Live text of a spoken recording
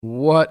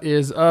What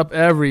is up,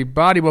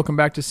 everybody? Welcome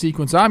back to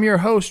Sequence. I'm your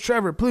host,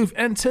 Trevor Plouffe,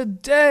 and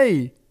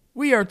today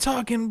we are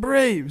talking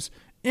Braves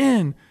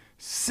in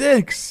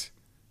 6.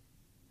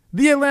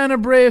 The Atlanta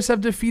Braves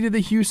have defeated the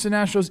Houston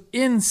Astros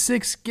in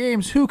 6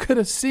 games. Who could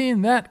have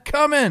seen that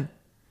coming?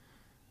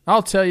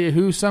 I'll tell you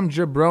who. Some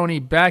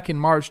jabroni back in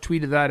March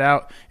tweeted that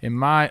out, and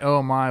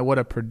oh my, what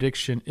a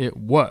prediction it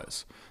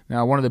was.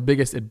 Now, one of the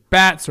biggest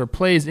at-bats or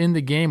plays in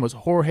the game was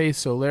Jorge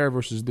Soler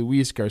versus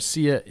Luis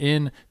Garcia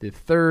in the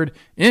 3rd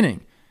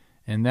inning.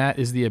 And that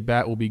is the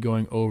at-bat we'll be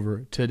going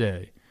over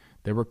today.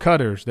 There were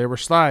cutters, there were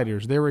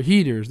sliders, there were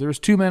heaters, there was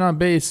 2 men on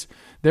base,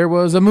 there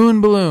was a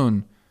moon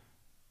balloon.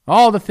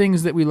 All the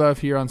things that we love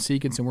here on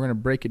Sequence, and we're going to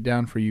break it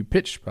down for you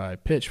pitch by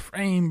pitch,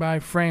 frame by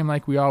frame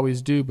like we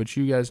always do, but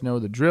you guys know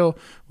the drill.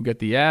 We'll get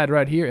the ad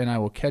right here, and I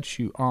will catch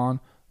you on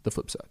the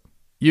flip side.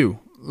 You,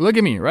 look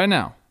at me right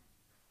now.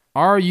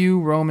 Are you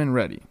Roman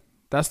ready?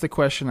 That's the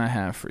question I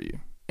have for you.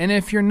 And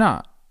if you're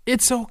not,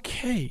 it's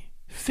okay.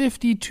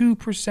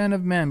 52%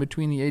 of men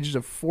between the ages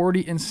of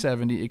 40 and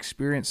 70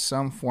 experience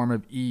some form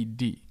of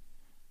ED.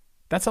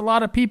 That's a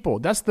lot of people.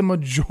 That's the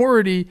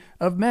majority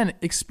of men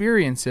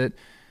experience it.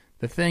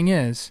 The thing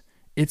is,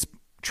 it's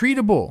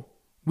treatable.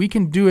 We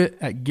can do it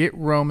at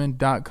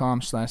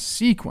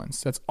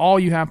GetRoman.com/sequence. That's all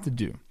you have to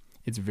do.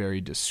 It's very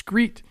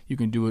discreet. You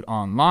can do it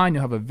online.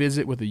 You'll have a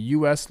visit with a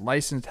U.S.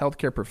 licensed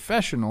healthcare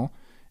professional,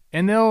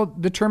 and they'll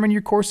determine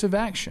your course of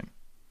action.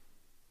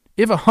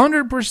 If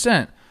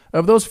 100%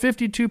 of those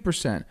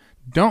 52%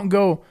 don't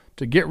go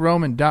to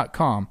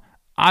GetRoman.com,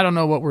 I don't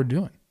know what we're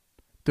doing.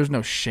 There's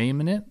no shame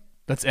in it.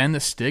 Let's end the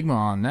stigma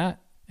on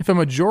that. If a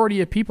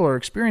majority of people are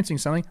experiencing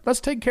something,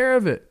 let's take care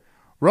of it.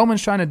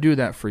 Roman's trying to do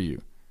that for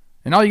you.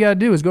 And all you got to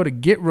do is go to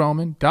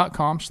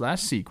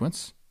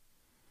GetRoman.com/sequence.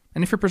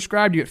 And if you're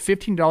prescribed, you get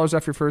 $15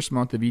 off your first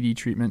month of ED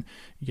treatment.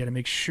 You got to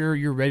make sure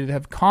you're ready to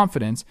have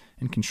confidence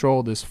and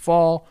control this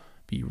fall.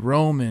 Be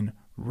Roman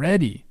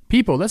ready.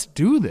 People, let's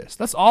do this.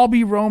 Let's all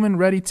be Roman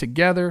ready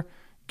together.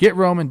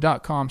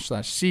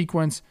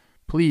 GetRoman.com/sequence.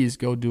 Please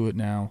go do it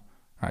now.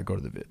 All right, go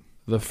to the vid.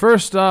 The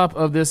first stop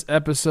of this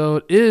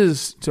episode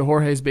is to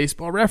Jorge's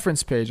baseball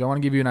reference page. I want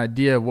to give you an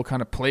idea of what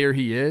kind of player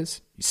he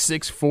is. He's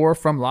 6'4",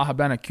 from La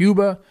Habana,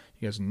 Cuba.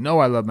 You guys know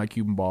I love my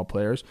Cuban ball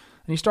players.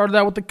 And he started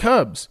out with the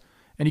Cubs.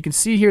 And you can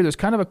see here there's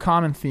kind of a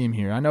common theme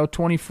here. I know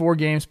 24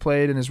 games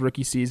played in his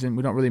rookie season.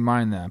 We don't really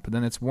mind that. But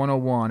then it's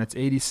 101, it's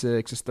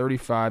 86, it's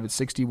 35, it's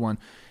 61.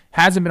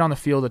 Hasn't been on the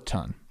field a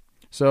ton.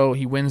 So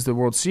he wins the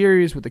World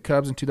Series with the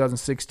Cubs in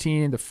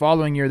 2016. The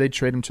following year, they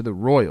trade him to the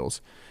Royals.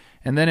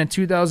 And then in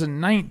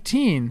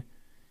 2019,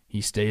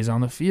 he stays on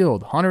the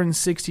field,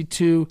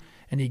 162,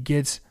 and he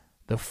gets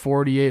the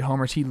 48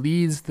 homers. He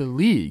leads the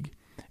league.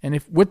 And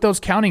if with those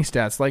counting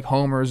stats like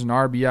homers and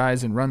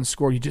RBIs and runs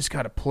scored, you just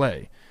got to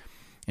play.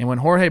 And when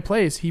Jorge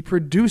plays, he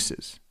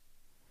produces.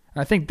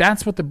 And I think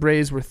that's what the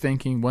Braves were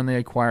thinking when they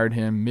acquired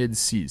him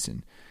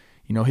mid-season.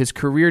 You know, his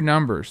career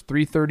numbers,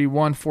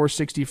 331,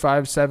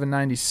 465,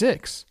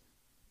 796.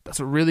 That's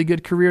a really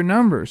good career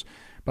numbers.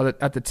 But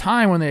at the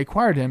time when they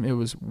acquired him, it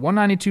was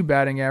 192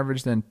 batting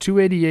average, then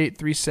 288,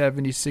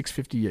 370,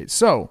 658.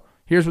 So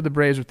here's what the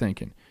Braves were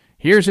thinking.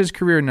 Here's his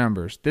career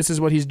numbers. This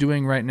is what he's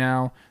doing right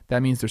now.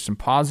 That means there's some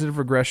positive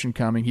regression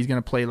coming. He's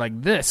going to play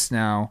like this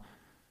now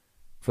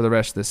for the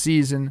rest of the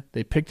season.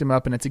 They picked him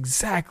up, and it's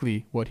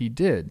exactly what he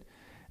did.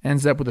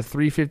 Ends up with a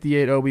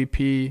 358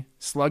 OBP,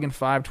 slugging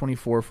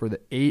 .524 for the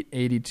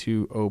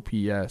 882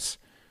 OPS.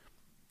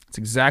 It's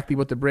exactly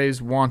what the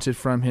Braves wanted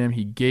from him.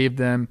 He gave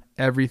them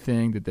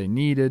everything that they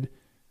needed,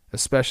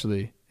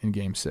 especially in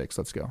Game 6.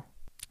 Let's go.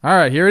 All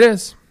right, here it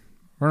is.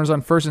 Runners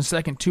on first and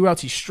second, 2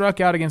 outs. He struck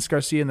out against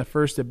Garcia in the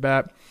first at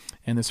bat,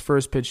 and this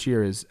first pitch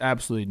here is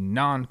absolutely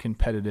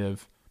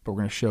non-competitive, but we're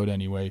going to show it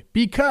anyway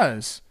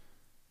because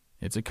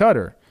it's a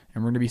cutter,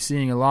 and we're going to be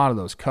seeing a lot of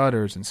those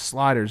cutters and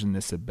sliders in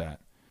this at bat.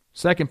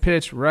 Second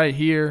pitch right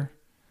here.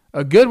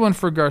 A good one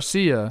for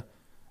Garcia,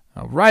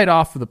 right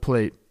off of the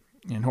plate.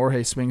 And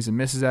Jorge swings and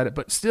misses at it,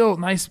 but still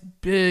nice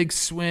big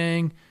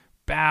swing,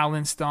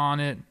 balanced on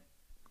it.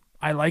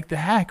 I like the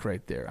hack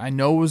right there. I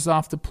know it was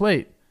off the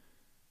plate,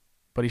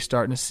 but he's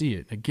starting to see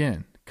it.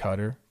 Again,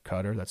 cutter.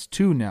 That's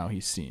 2 now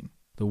he's seen.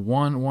 The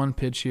 1-1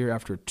 pitch here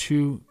after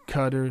 2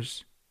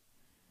 cutters.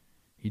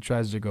 He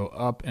tries to go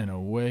up and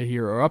away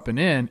here, or up and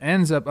in,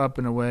 ends up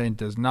and away, and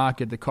does not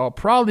get the call,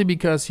 probably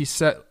because he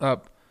set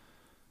up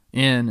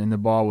in and the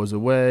ball was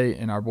away,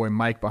 and our boy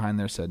Mike behind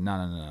there said,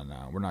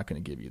 no, we're not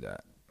going to give you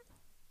that.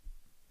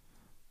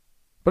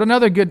 But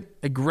another good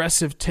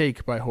aggressive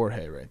take by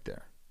Jorge right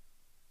there.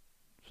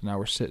 So now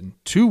we're sitting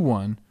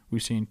 2-1.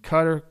 We've seen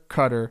cutter,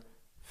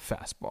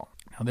 fastball.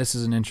 Now this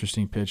is an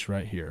interesting pitch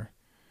right here.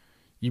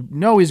 You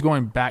know he's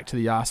going back to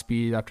the off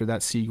speed after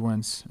that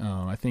sequence.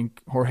 I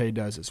think Jorge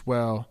does as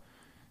well.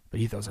 But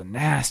he throws a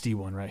nasty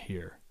one right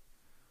here.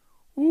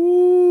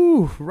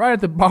 Ooh, right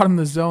at the bottom of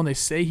the zone. They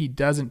say he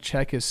doesn't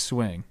check his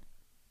swing.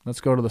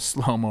 Let's go to the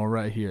slow-mo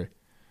right here.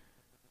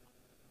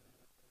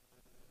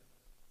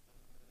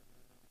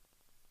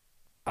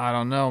 I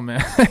don't know,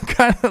 man. It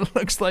kind of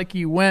looks like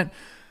he went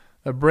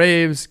The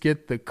Braves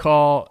get the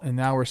call, and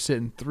now we're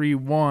sitting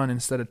 3-1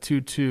 instead of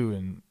 2-2,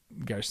 and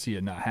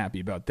Garcia not happy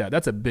about that.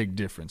 That's a big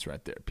difference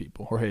right there,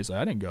 people. Jorge's like,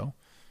 I didn't go.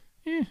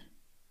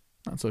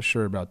 Not so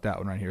sure about that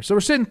one right here. So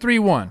we're sitting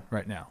 3-1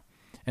 right now.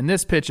 And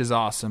this pitch is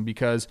awesome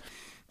because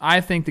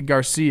I think that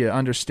Garcia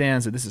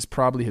understands that this is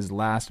probably his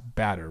last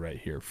batter right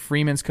here.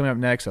 Freeman's coming up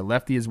next. A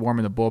lefty is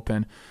warming the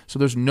bullpen. So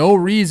there's no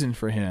reason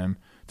for him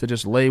to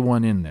just lay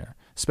one in there.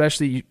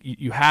 Especially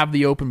you have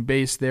the open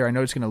base there. I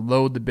know it's going to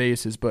load the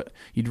bases, but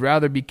you'd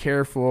rather be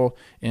careful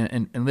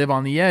and live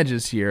on the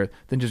edges here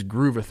than just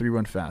groove a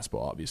 3-1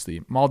 fastball,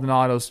 obviously.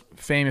 Maldonado's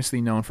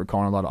famously known for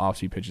calling a lot of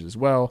off-speed pitches as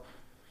well.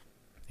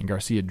 And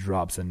Garcia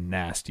drops a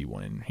nasty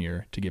one in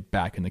here to get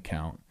back in the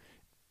count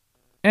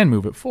and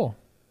move it full.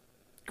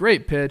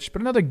 Great pitch,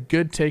 but another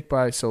good take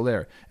by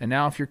Soler. And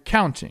now if you're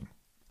counting,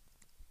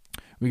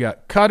 we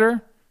got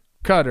cutter,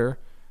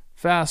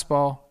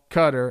 fastball,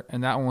 cutter,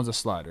 and that one was a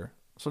slider.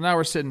 So now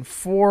we're sitting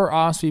 4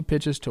 off-speed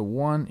pitches to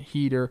 1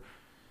 heater.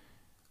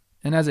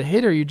 And as a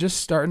hitter, you're just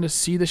starting to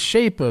see the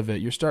shape of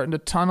it. You're starting to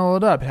tunnel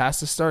it up. It has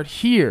to start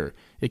here.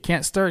 It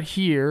can't start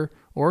here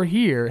or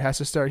here. It has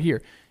to start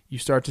here. You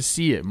start to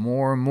see it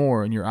more and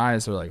more, and your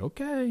eyes are like,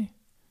 okay,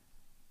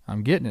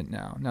 I'm getting it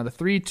now. Now the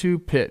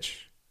 3-2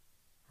 pitch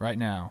right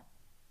now,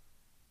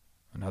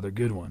 another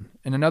good one.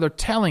 And another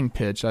telling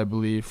pitch, I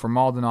believe, for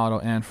Maldonado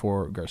and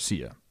for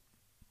Garcia.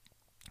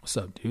 What's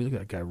up, dude? Look at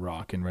that guy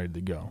rocking, ready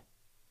to go.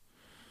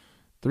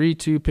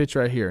 3-2 pitch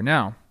right here.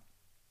 Now,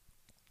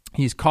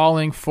 he's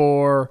calling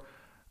for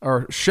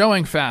or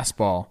showing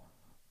fastball,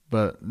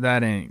 but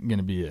that ain't going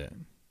to be it.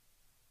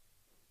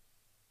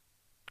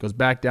 Goes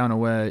back down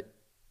away.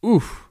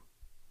 Oof.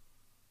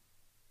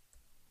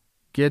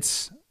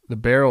 Gets the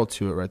barrel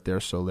to it right there,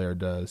 Soler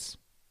does.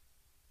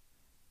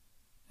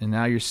 And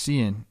now you're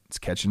seeing it's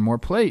catching more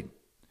plate.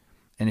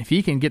 And if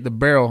he can get the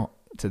barrel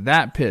to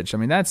that pitch, I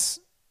mean, that's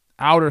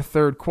outer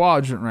third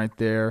quadrant right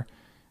there.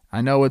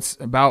 I know it's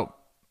about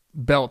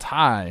belt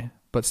high,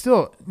 but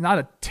still not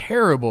a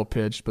terrible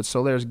pitch, but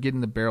Soler's getting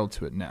the barrel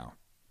to it now.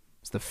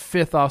 It's the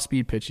 5th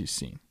off-speed pitch he's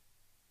seen.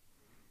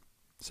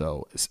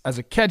 So as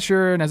a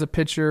catcher and as a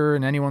pitcher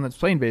and anyone that's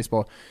playing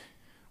baseball,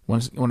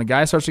 when a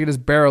guy starts to get his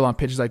barrel on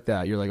pitches like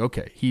that, you're like,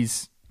 okay,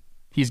 he's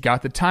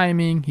got the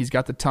timing, he's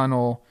got the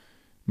tunnel.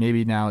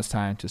 Maybe now it's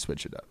time to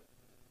switch it up.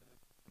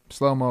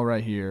 Slow-mo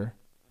right here.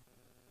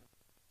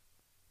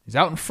 He's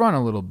out in front a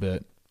little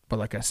bit, but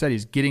like I said,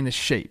 he's getting the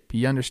shape.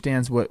 He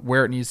understands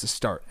where it needs to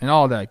start and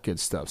all that good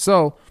stuff.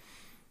 So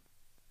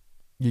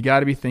you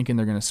got to be thinking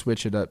they're going to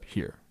switch it up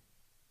here.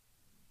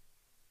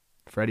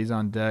 Freddie's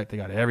on deck. They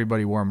got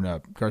everybody warming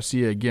up.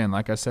 Garcia, again,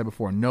 like I said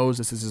before, knows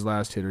this is his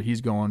last hitter. He's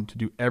going to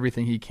do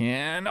everything he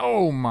can.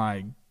 Oh,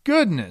 my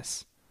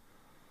goodness.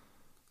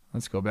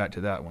 Let's go back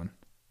to that one.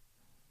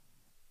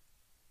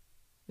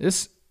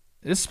 This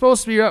is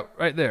supposed to be up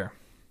right there.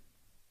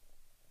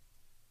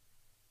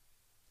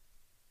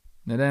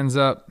 It ends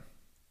up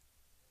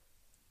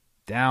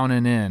down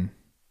and in.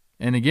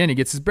 And again, he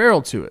gets his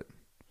barrel to it.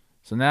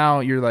 So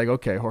now you're like,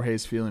 okay,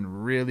 Jorge's feeling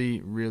really,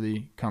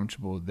 really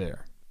comfortable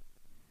there.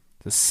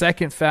 The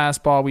second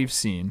fastball we've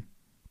seen,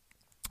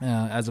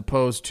 as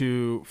opposed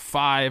to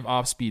 5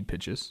 off-speed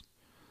pitches.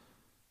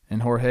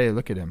 And Jorge,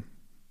 look at him.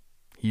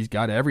 He's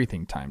got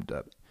everything timed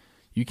up.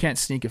 You can't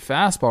sneak a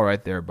fastball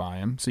right there by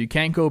him, so you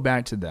can't go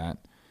back to that.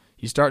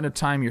 You're starting to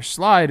time your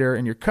slider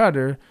and your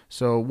cutter,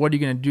 so what are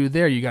you going to do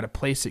there? You got to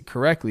place it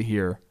correctly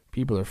here.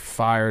 People are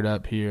fired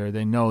up here.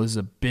 They know this is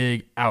a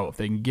big out. If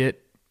they can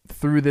get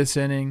through this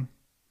inning,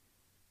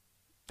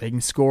 they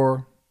can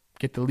score,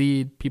 get the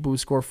lead. People who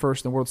score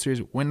first in the World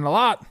Series win a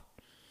lot.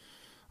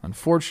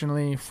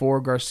 Unfortunately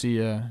for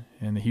Garcia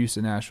and the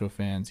Houston Astros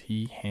fans,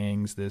 he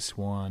hangs this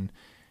one,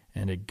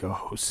 and it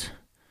goes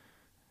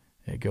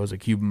a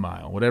Cuban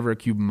mile, whatever a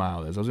Cuban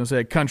mile is. I was going to say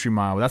a country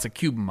mile, but that's a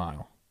Cuban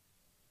mile.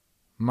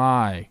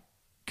 My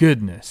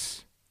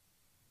goodness.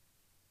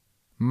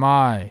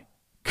 My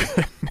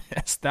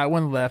goodness. That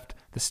one left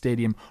the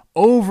stadium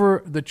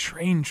over the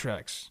train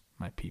tracks,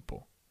 my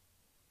people.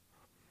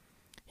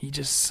 He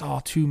just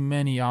saw too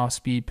many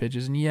off-speed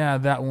pitches. And yeah,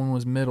 that one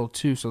was middle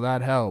too, so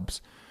that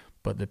helps.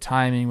 But the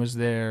timing was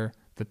there.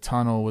 The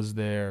tunnel was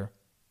there.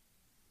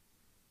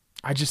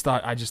 I just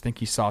think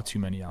he saw too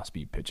many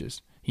off-speed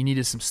pitches. He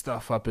needed some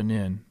stuff up and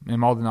in. And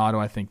Maldonado,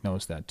 I think,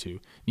 knows that too.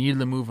 He needed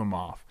to move him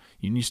off.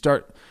 You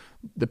start.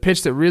 The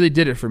pitch that really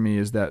did it for me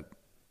is that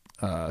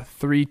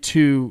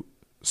 3-2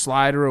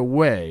 slider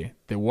away.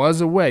 There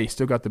was away. He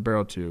still got the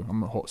barrel to.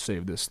 I'm going to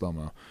save this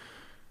slow-mo.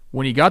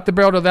 When he got the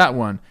barrel to that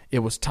one, it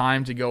was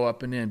time to go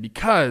up and in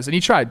because, and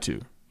he tried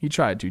to.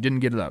 Didn't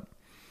get it up.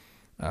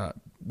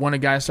 When a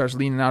guy starts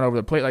leaning out over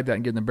the plate like that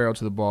and getting the barrel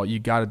to the ball, you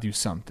got to do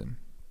something.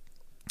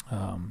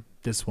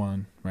 This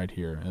one right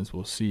here, as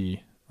we'll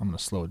see, I'm going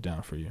to slow it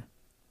down for you.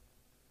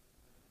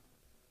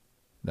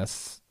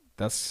 That's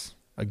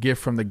a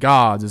gift from the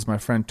gods, as my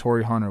friend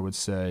Torrey Hunter would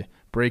say.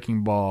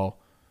 Breaking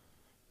ball,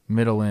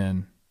 middle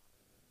in.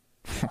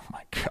 Oh,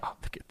 my God,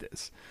 look at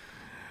this.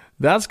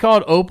 That's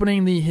called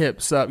opening the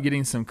hips up,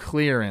 getting some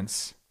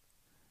clearance,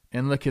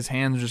 And look, his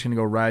hands are just going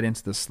to go right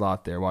into the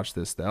slot there. Watch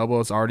this. The elbow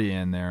is already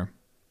in there.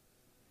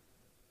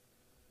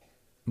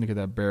 Look at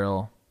that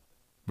barrel.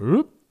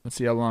 Boop. Let's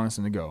see how long it's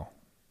going to go.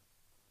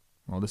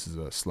 Well, this is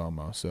a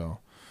slow-mo, so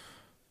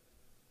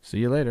see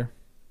you later.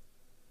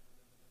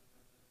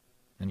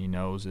 And he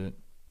knows it.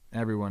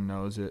 Everyone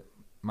knows it.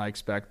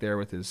 Mike's back there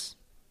with his...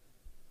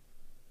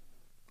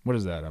 What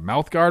is that, a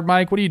mouth guard,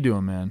 Mike? What are you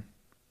doing, man?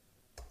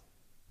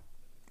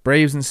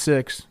 Braves in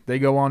 6. They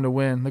go on to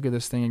win. Look at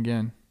this thing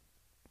again.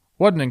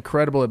 What an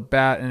incredible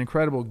at-bat, an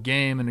incredible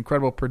game, an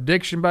incredible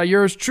prediction by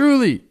yours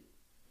truly.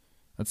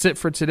 That's it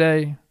for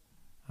today.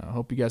 I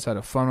hope you guys had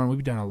a fun one.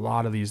 We've done a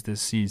lot of these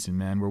this season,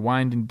 man. We're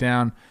winding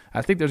down.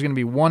 I think there's going to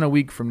be one a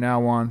week from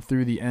now on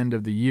through the end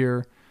of the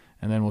year,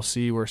 and then we'll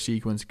see where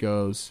sequence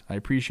goes. I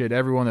appreciate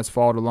everyone that's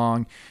followed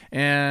along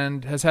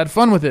and has had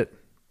fun with it.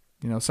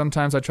 You know,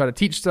 sometimes I try to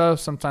teach stuff.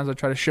 Sometimes I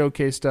try to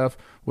showcase stuff.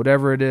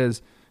 Whatever it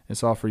is,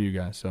 it's all for you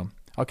guys. So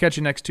I'll catch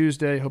you next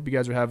Tuesday. Hope you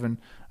guys are having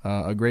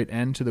a great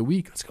end to the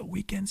week. Let's go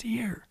weekends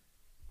here.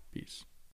 Peace.